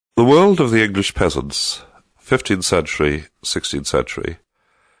The world of the English peasants, 15th century, 16th century.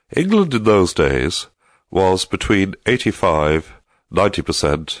 England in those days was between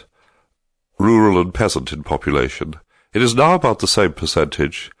 85–90% rural and peasant in population. It is now about the same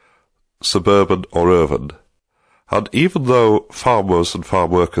percentage, suburban or urban. And even though farmers and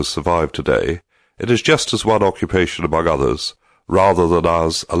farm workers survive today, it is just as one occupation among others, rather than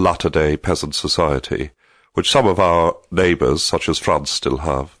as a latter-day peasant society, which some of our neighbours, such as France, still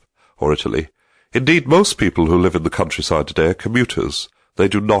have, or Italy. Indeed, most people who live in the countryside today are commuters. They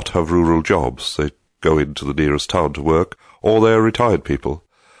do not have rural jobs. They go into the nearest town to work, or they are retired people.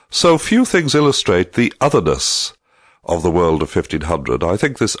 So few things illustrate the otherness of the world of 1500. I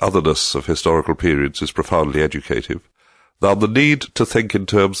think this otherness of historical periods is profoundly educative. Now, the need to think in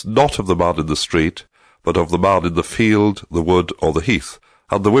terms not of the man in the street, but of the man in the field, the wood, or the heath,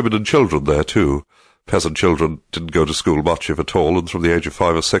 and the women and children there too. Peasant children didn't go to school much, if at all, and from the age of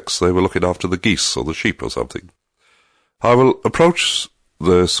 5 or 6 they were looking after the geese or the sheep or something. I will approach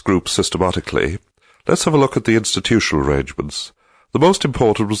this group systematically. Let's have a look at the institutional arrangements. The most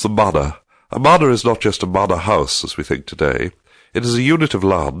important was the manor. A manor is not just a manor house, as we think today. It is a unit of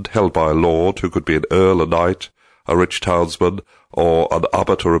land held by a lord, who could be an earl, a knight, a rich townsman, or an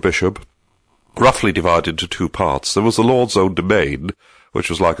abbot or a bishop, roughly divided into two parts. There was the lord's own domain, which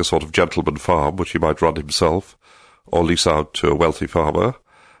was like a sort of gentleman farm, which he might run himself, or lease out to a wealthy farmer.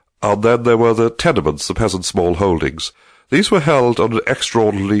 And then there were the tenements, the peasant small holdings. These were held on an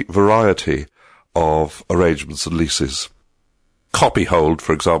extraordinary variety of arrangements and leases. Copyhold,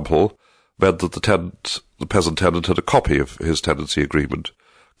 for example, meant that the peasant tenant had a copy of his tenancy agreement.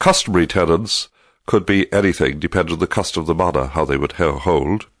 Customary tenants could be anything, depending on the custom of the manor, how they would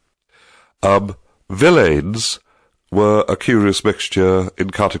hold. Villeins were a curious mixture in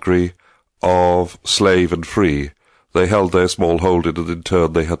category of slave and free. They held their small holding, and in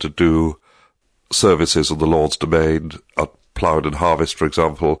turn they had to do services on the lord's domain, at plough and harvest, for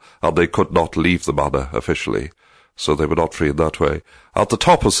example, and they could not leave the manor officially, so they were not free in that way. At the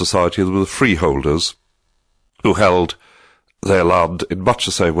top of society there were the freeholders, who held their land in much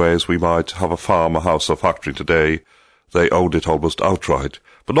the same way as we might have a farm, a house or factory today. They owned it almost outright,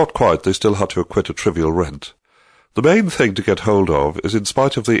 but not quite. They still had to acquit a trivial rent. The main thing to get hold of is, in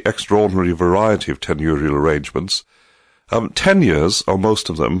spite of the extraordinary variety of tenurial arrangements, tenures, or most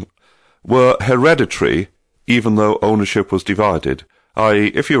of them, were hereditary, even though ownership was divided. I.e.,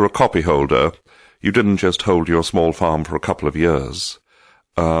 if you were a copyholder, you didn't just hold your small farm for a couple of years.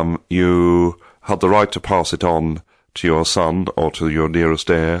 You had the right to pass it on to your son or to your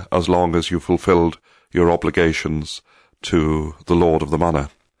nearest heir, as long as you fulfilled your obligations to the lord of the manor.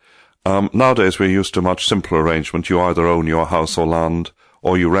 Nowadays we're used to a much simpler arrangement. You either own your house or land,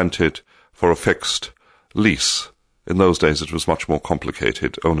 or you rent it for a fixed lease. In those days it was much more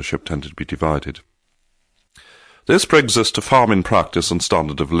complicated. Ownership tended to be divided. This brings us to farming practice and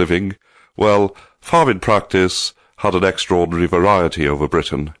standard of living. Well, farming practice had an extraordinary variety over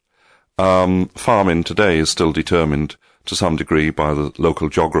Britain. Farming today is still determined to some degree by the local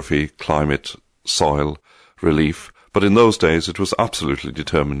geography, climate, soil, relief, but in those days it was absolutely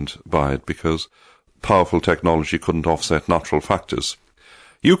determined by it, because powerful technology couldn't offset natural factors.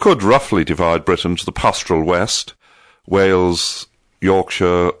 You could roughly divide Britain to the pastoral west, Wales,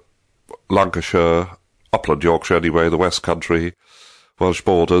 Yorkshire, Lancashire, upland Yorkshire anyway, the West Country, Welsh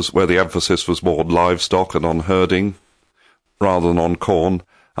borders, where the emphasis was more on livestock and on herding rather than on corn,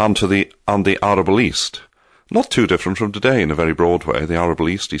 and the arable east. Not too different from today in a very broad way, the arable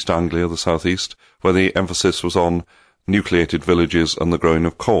east, East Anglia, the south east, where the emphasis was on nucleated villages and the growing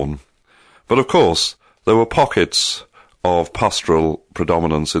of corn. But of course, there were pockets of pastoral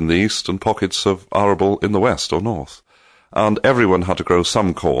predominance in the east and pockets of arable in the west or north. And everyone had to grow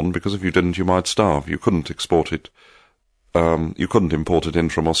some corn, because if you didn't, you might starve. You couldn't export it. You couldn't import it in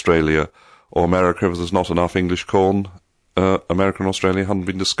from Australia or America if there's not enough English corn. America and Australia hadn't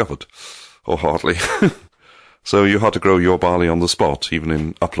been discovered, or hardly. So you had to grow your barley on the spot, even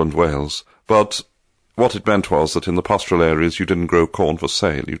in upland Wales. But what it meant was that in the pastoral areas you didn't grow corn for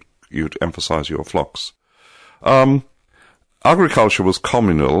sale. You'd emphasize your flocks. Agriculture was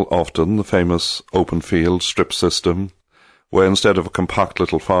communal often, the famous open field strip system, where instead of a compact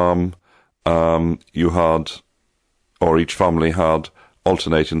little farm, you had, or each family had,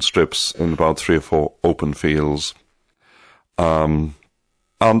 alternating strips in about 3 or 4 open fields. And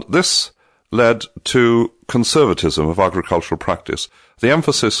this led to conservatism of agricultural practice. The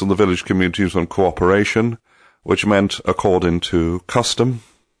emphasis in the village communities on cooperation, which meant according to customary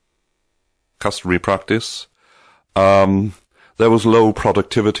practice. There was low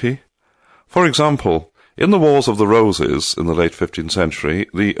productivity. For example, In the Wars of the Roses in the late 15th century,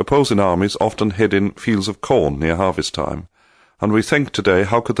 the opposing armies often hid in fields of corn near harvest time. And we think today,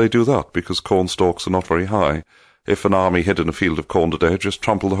 how could they do that? Because corn stalks are not very high. If an army hid in a field of corn today, it'd just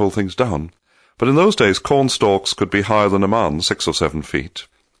trample the whole thing down. But in those days, corn stalks could be higher than a man, 6 or 7 feet.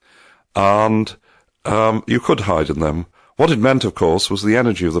 And you could hide in them. What it meant, of course, was the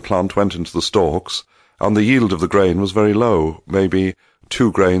energy of the plant went into the stalks, and the yield of the grain was very low, maybe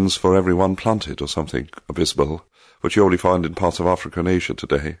 2 grains for every 1 planted or something abysmal, which you only find in parts of Africa and Asia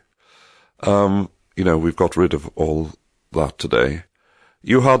today. We've got rid of all that today.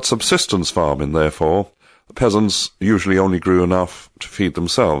 You had subsistence farming, therefore. The peasants usually only grew enough to feed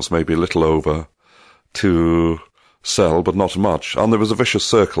themselves, maybe a little over to sell, but not much. And there was a vicious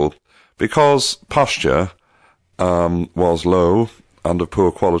circle. Because pasture was low and of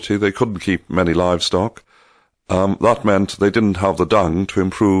poor quality, they couldn't keep many livestock. That meant they didn't have the dung to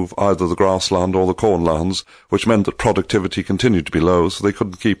improve either the grassland or the cornlands, which meant that productivity continued to be low, so they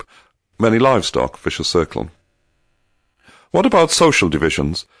couldn't keep many livestock. Vicious circle. What about social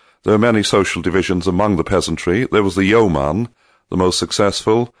divisions? There were many social divisions among the peasantry. There was the yeoman, the most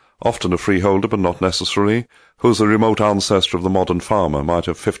successful, often a freeholder but not necessarily, who was a remote ancestor of the modern farmer, might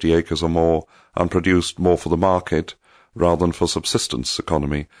have 50 acres or more, and produced more for the market rather than for subsistence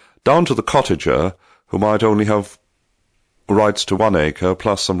economy, down to the cottager, who might only have rights to 1 acre,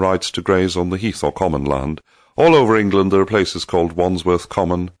 plus some rights to graze on the heath or common land. All over England there are places called Wandsworth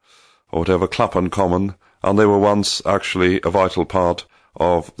Common, or whatever, Clapham Common, and they were once actually a vital part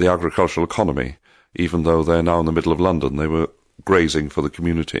of the agricultural economy. Even though they're now in the middle of London, they were grazing for the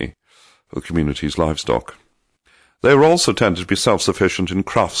community's livestock. They were also tended to be self-sufficient in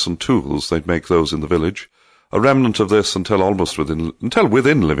crafts and tools. They'd make those in the village. A remnant of this until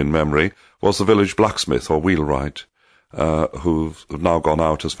within living memory was the village blacksmith or wheelwright, who've now gone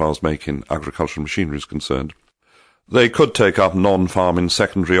out as far as making agricultural machinery is concerned. They could take up non-farming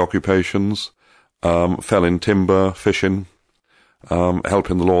secondary occupations, felling timber, fishing,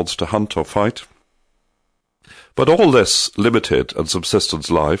 helping the lords to hunt or fight. But all this limited and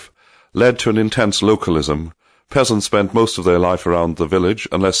subsistence life led to an intense localism. Peasants spent most of their life around the village,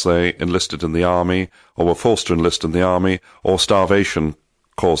 unless they enlisted in the army, or were forced to enlist in the army, or starvation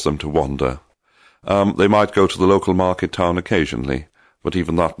caused them to wander. They might go to the local market town occasionally, but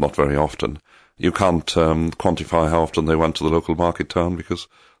even that not very often. You can't quantify how often they went to the local market town, because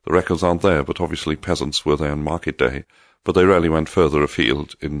the records aren't there, but obviously peasants were there on market day, but they rarely went further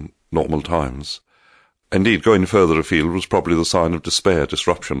afield in normal times. Indeed, going further afield was probably the sign of despair,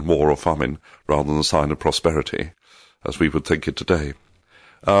 disruption, war or famine, rather than the sign of prosperity, as we would think it today.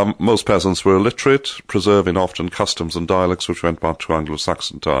 Most peasants were illiterate, preserving often customs and dialects which went back to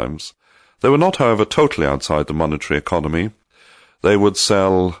Anglo-Saxon times. They were not, however, totally outside the monetary economy. They would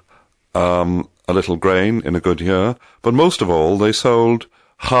sell a little grain in a good year, but most of all they sold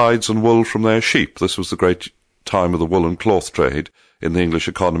hides and wool from their sheep. This was the great time of the wool and cloth trade in the English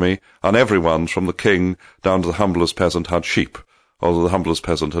economy, and everyone from the king down to the humblest peasant had sheep, although the humblest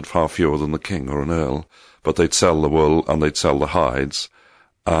peasant had far fewer than the king or an earl. But they'd sell the wool and they'd sell the hides,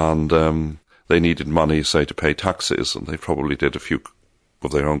 and they needed money, say, to pay taxes, and they probably did a few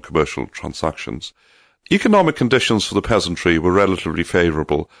of their own commercial transactions. Economic conditions for the peasantry were relatively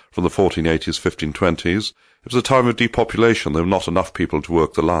favourable from the 1480s, 1520s. It was a time of depopulation. There were not enough people to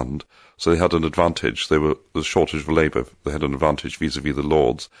work the land, so they had an advantage. There was a shortage of labour. They had an advantage vis-à-vis the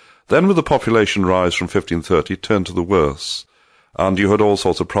lords. Then with the population rise from 1530, it turned to the worse, and you had all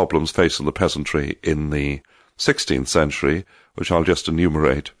sorts of problems facing the peasantry in the 16th century, which I'll just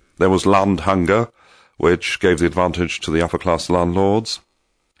enumerate. There was land hunger, which gave the advantage to the upper-class landlords,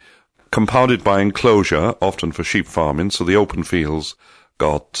 compounded by enclosure, often for sheep farming, so the open fields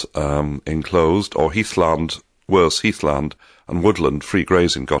got enclosed, or heathland, worse, heathland and woodland, free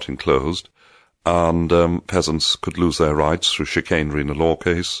grazing got enclosed, and peasants could lose their rights through chicanery in a law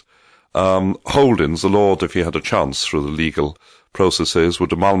case. Holdings, the lord, if he had a chance through the legal processes,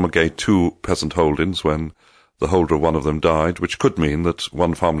 would amalgamate 2 peasant holdings when the holder of one of them died, which could mean that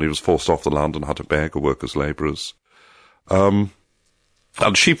one family was forced off the land and had to beg or work as labourers. And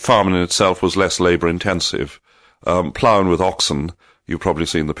sheep farming in itself was less labour-intensive. Ploughing with oxen, you've probably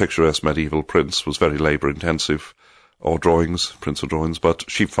seen the picturesque medieval prints, was very labour-intensive, or drawings, prints or drawings, but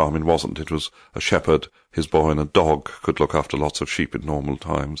sheep farming wasn't. It was a shepherd, his boy and a dog could look after lots of sheep in normal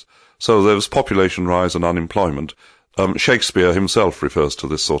times. So there was population rise and unemployment. Shakespeare himself refers to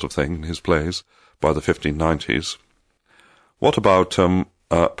this sort of thing in his plays by the 1590s. What about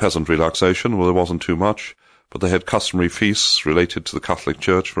peasant relaxation? Well, there wasn't too much, but they had customary feasts related to the Catholic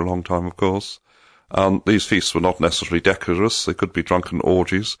Church for a long time, of course. And these feasts were not necessarily decorous. They could be drunken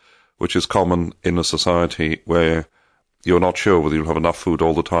orgies, which is common in a society where you're not sure whether you'll have enough food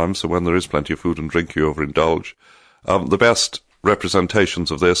all the time, so when there is plenty of food and drink, you overindulge. The best representations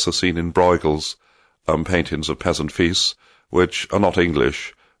of this are seen in Bruegel's paintings of peasant feasts, which are not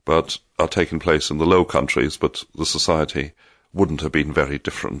English, but are taking place in the Low Countries, but the society wouldn't have been very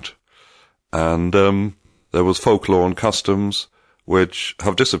different. And there was folklore and customs which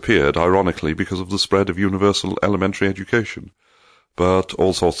have disappeared, ironically, because of the spread of universal elementary education. But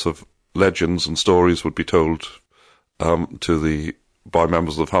all sorts of legends and stories would be told by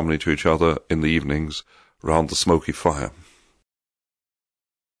members of the family to each other in the evenings round the smoky fire.